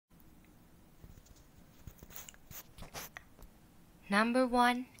Number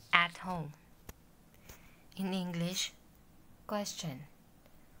 1, at home. In English, question.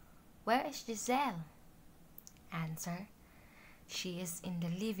 Where is Giselle? Answer. She is in the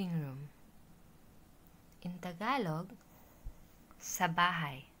living room. In Tagalog, sa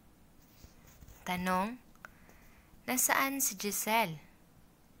bahay. Tanong, nasaan si Giselle?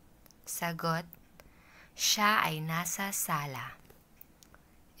 Sagot, siya ay nasa sala.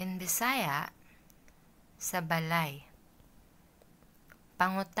 In Bisaya, sa balay.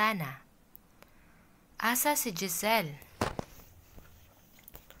 Pangutana, asa si Giselle?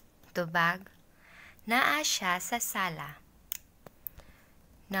 Tubag, naa siya sa sala.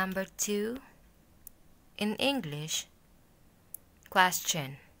 Number 2, in English,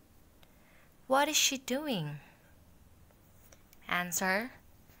 question. What is she doing? Answer,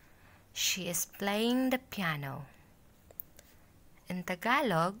 she is playing the piano. In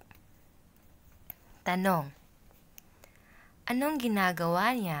Tagalog, tanong, anong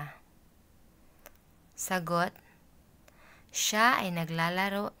ginagawa niya? Sagot, siya ay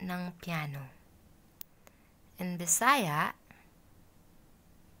naglalaro ng piano. In Bisaya,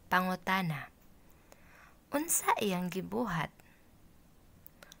 pangutana, unsa iyang gibuhat?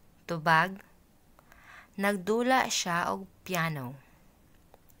 Tubag, nagdula siya og piano.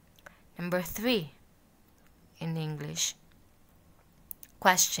 Number 3, in English,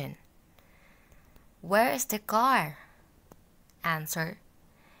 question. Where is the car? Answer,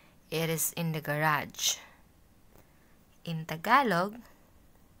 it is in the garage. In Tagalog,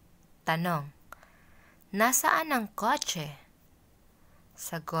 tanong, nasaan ang kotse?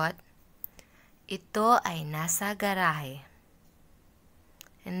 Sagot, ito ay nasa garahe.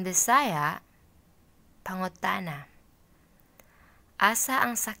 In Bisaya, pangutana, asa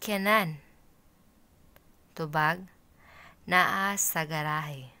ang sakyanan? Tubag, naa sa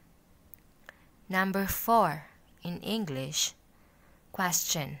garahe. Number 4, in English,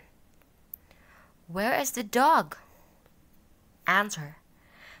 question. Where is the dog? Answer,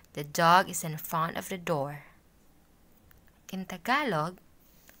 the dog is in front of the door. In Tagalog,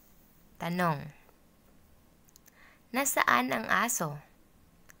 tanong, nasaan ang aso?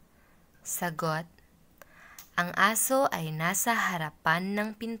 Sagot, ang aso ay nasa harapan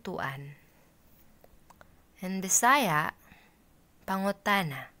ng pintuan. In Bisaya,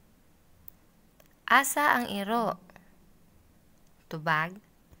 pangutana, asa ang iro? Tubag,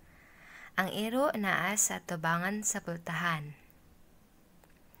 ang iro naa sa tubangan sa pultahan.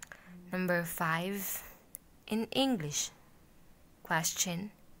 Number 5, in English,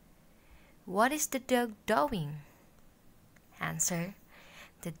 question. What is the dog doing? Answer,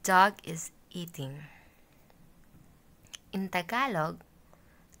 the dog is eating. In Tagalog,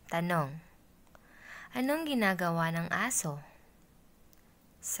 tanong, anong ginagawa ng aso?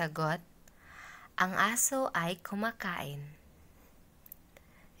 Sagot, ang aso ay kumakain.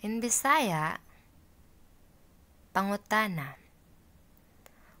 In Bisaya, pangutana,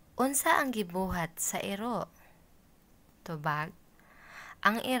 unsa ang gibuhat sa iro? Tubag,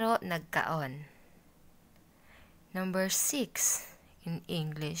 ang iro nagkaon. Number 6, in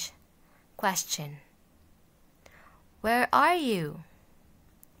English, question. Where are you?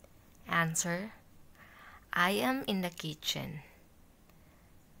 Answer, I am in the kitchen.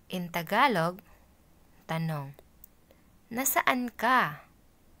 In Tagalog, tanong, nasaan ka?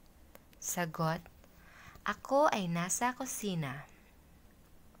 Sagot, ako ay nasa kusina.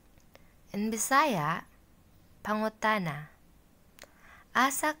 In Bisaya, pangutana,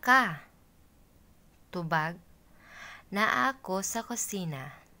 asa ka? Tubag, naa ako sa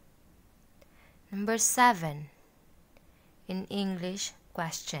kusina. Number 7, in English,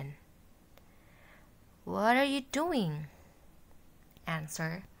 question. What are you doing?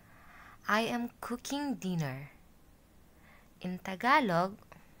 Answer, I am cooking dinner. In Tagalog,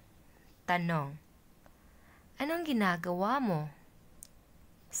 tanong, anong ginagawa mo?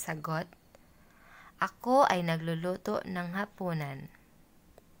 Sagot, ako ay nagluluto ng hapunan.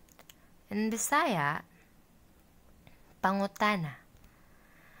 In Bisaya, pangutana,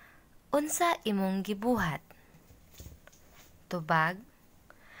 unsa imong gibuhat? Tubag,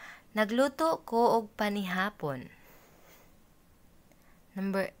 nagluto ko og panihapon.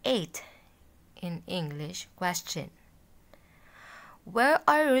 Number 8, in English, question. Where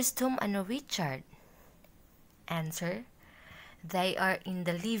are Rustom and Richard? Answer, they are in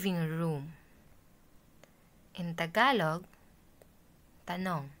the living room. In Tagalog,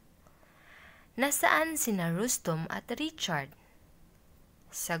 tanong, nasaan sina Rustom at Richard?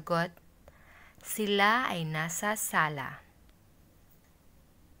 Sagot, sila ay nasa sala.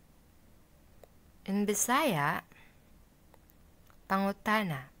 In Bisaya,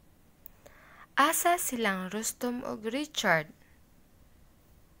 pangutana, asa silang Rustom ug Richard?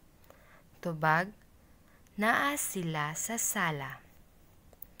 Tubag, naa sila sa sala.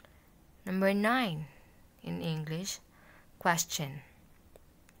 Number 9. In English, question.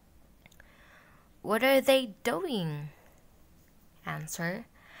 What are they doing? Answer,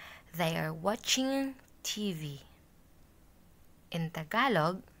 they are watching TV. In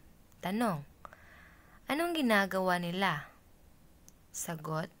Tagalog, tanong, anong ginagawa nila?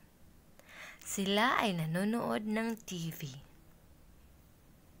 Sagot, sila ay nanonood ng TV.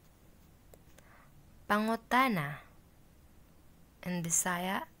 Pangutana. In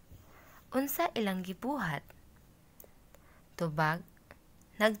Bisaya, unsa ilang gibuhat? Tubag,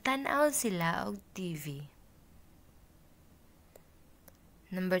 nagtanaw sila og TV.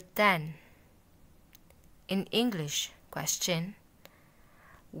 Number 10. In English, question.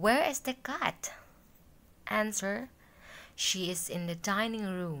 Where is the cat? Answer, she is in the dining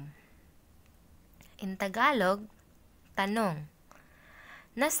room. In Tagalog, tanong,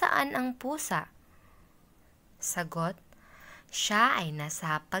 nasaan ang pusa? Sagot, siya ay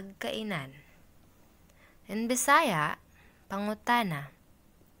nasa pagkainan. In Bisaya, pangutana,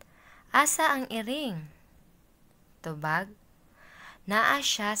 asa ang iring? Tubag, naa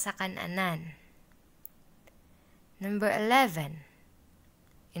siya sa kananan. Number 11.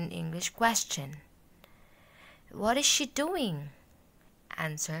 In English, question. What is she doing?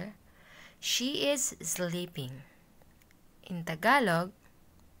 Answer, she is sleeping. In Tagalog,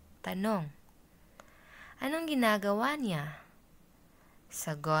 tanong, anong ginagawa niya?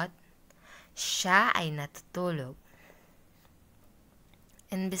 Sagot, siya ay natutulog.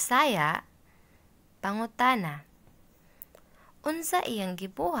 In Bisaya, pangutana, unsa iyang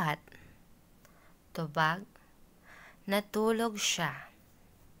gibuhat? Tubag, natulog siya.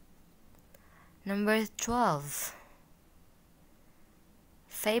 Number 12.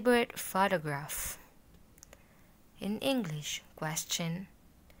 Favorite photograph. In English, question.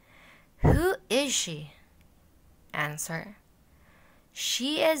 Who is she? Answer,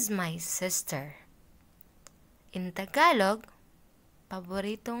 she is my sister. In Tagalog,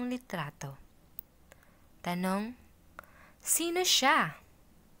 paboritong litrato. Tanong, sino siya?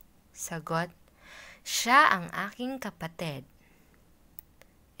 Sagot, siya ang aking kapatid.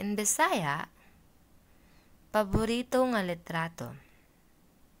 In Bisaya, paborito nga litrato.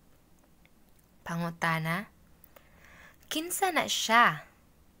 Pangutana, kinsa na siya?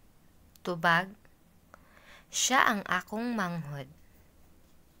 Tubag, siya ang akong manghod.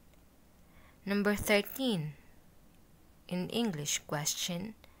 Number 13. In English,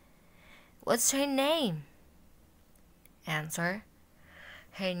 question. What's her name? Answer,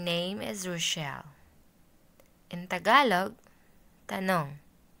 her name is Rochelle. In Tagalog, tanong,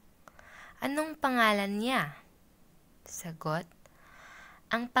 anong pangalan niya? Sagot,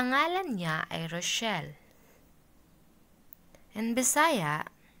 ang pangalan niya ay Rochelle. In Bisaya,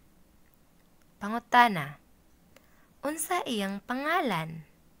 pangutana, unsa iyang pangalan?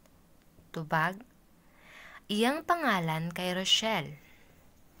 Tubag, iyang pangalan kay Rochelle.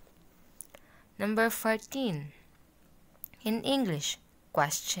 Number 14. In English,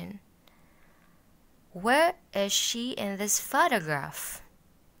 question. Where is she in this photograph?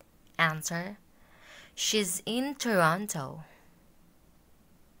 Answer, she's in Toronto.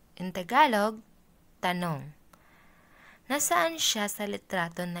 In Tagalog, tanong, nasaan siya sa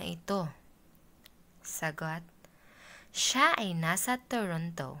litrato na ito? Sagot, siya ay nasa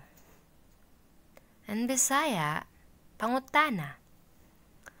Toronto. In Bisaya, pangutana,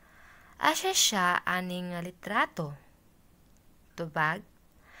 asa siya aning litrato? Tubag,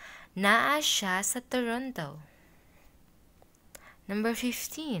 naa siya sa Toronto. Number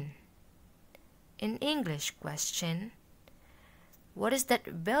 15. In English, question. What is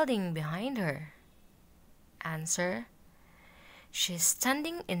that building behind her? Answer, she's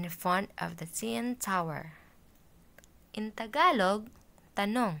standing in front of the CN Tower. In Tagalog,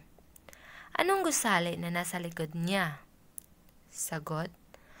 tanong, anong gusali na nasa likod niya? Sagot,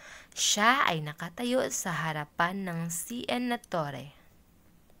 siya ay nakatayo sa harapan ng CN na tore.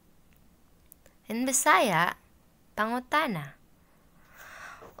 In Bisaya, pangutana,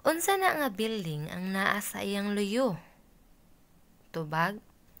 unsa na nga building ang naa sa iyang luyo? Tubag,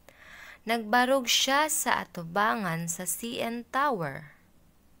 nagbarog siya sa atubangan sa CN Tower.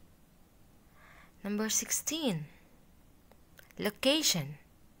 Number 16. Location.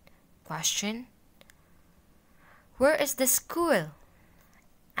 Question. Where is the school?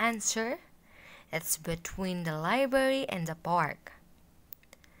 Answer, it's between the library and the park.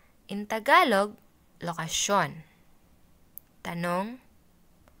 In Tagalog, lokasyon. Tanong,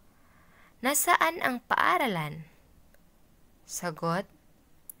 nasaan ang paaralan? Sagot,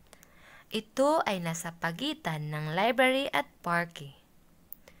 ito ay nasa pagitan ng library at parke.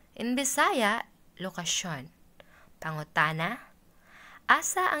 In Bisaya, lokasyon. Pangutana,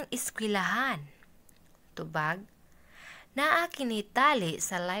 asa ang eskwelahan? Tubag, naa kinitali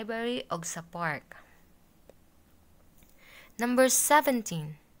sa library og sa park. Number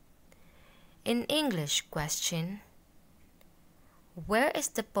 17. In English question, where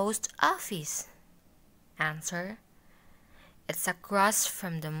is the post office? Answer, it's across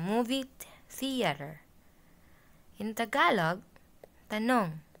from the movie theater. In Tagalog,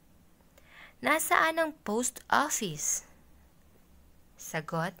 tanong, nasaan ang post office?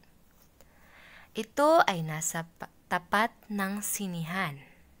 Sagot, ito ay nasa tapat ng sinihan.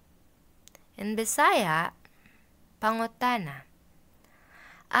 In Bisaya, pangutana,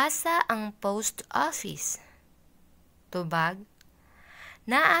 asa ang post office? Tubag,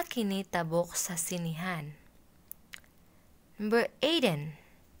 naa kini tabok sa sinihan. Number 18.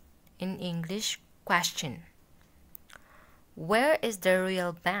 In English question, where is the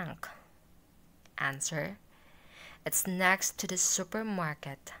Royal Bank? Answer, it's next to the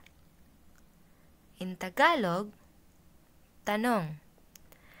supermarket. In Tagalog, tanong,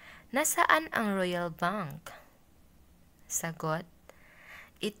 nasaan ang Royal Bank? Sagot,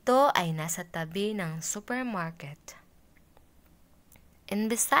 ito ay nasa tabi ng supermarket. In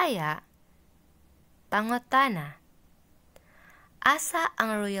Bisaya, pangutana, asa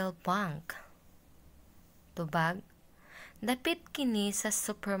ang Royal Bank? Tubag, dapit kini sa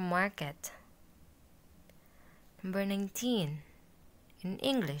supermarket. Number 19. In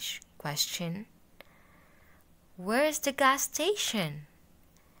English question, where is the gas station?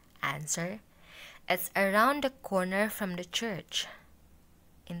 Answer, it's around the corner from the church.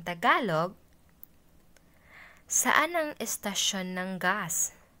 In Tagalog, saan ang estasyon ng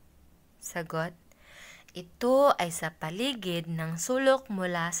gas? Sagot, ito ay sa paligid ng sulok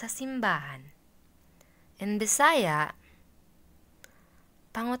mula sa simbahan. In Bisaya,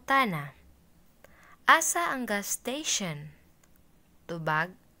 pangutana, asa ang gas station?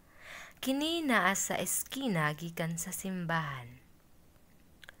 Tubag, kini naa sa eskina gikan sa simbahan.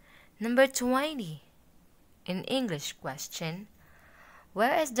 Number 20. In English question,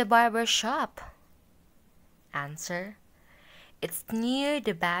 where is the barber shop? Answer, it's near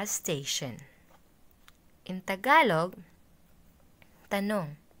the bus station. In Tagalog,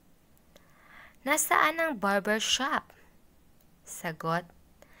 tanong, nasaan ang barber shop? Sagot,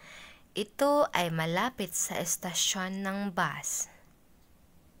 ito ay malapit sa estasyon ng bus.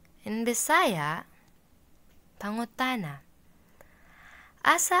 In Bisaya, pangutana,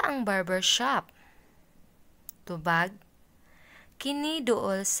 asa ang barber shop? Tubag, kini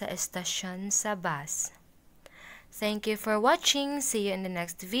duol sa estasyon sa bus. Thank you for watching. See you in the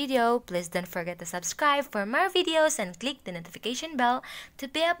next video. Please don't forget to subscribe for more videos and click the notification bell to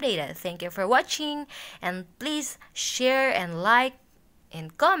be updated. Thank you for watching, and please share and like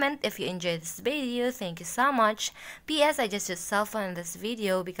and comment if you enjoyed this video. Thank you so much. P.S. I just used cell phone in this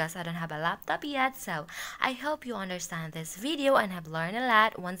video because I don't have a laptop yet, so I hope you understand this video and have learned a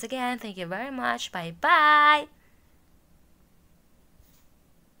lot. Once again, thank you very much. Bye bye.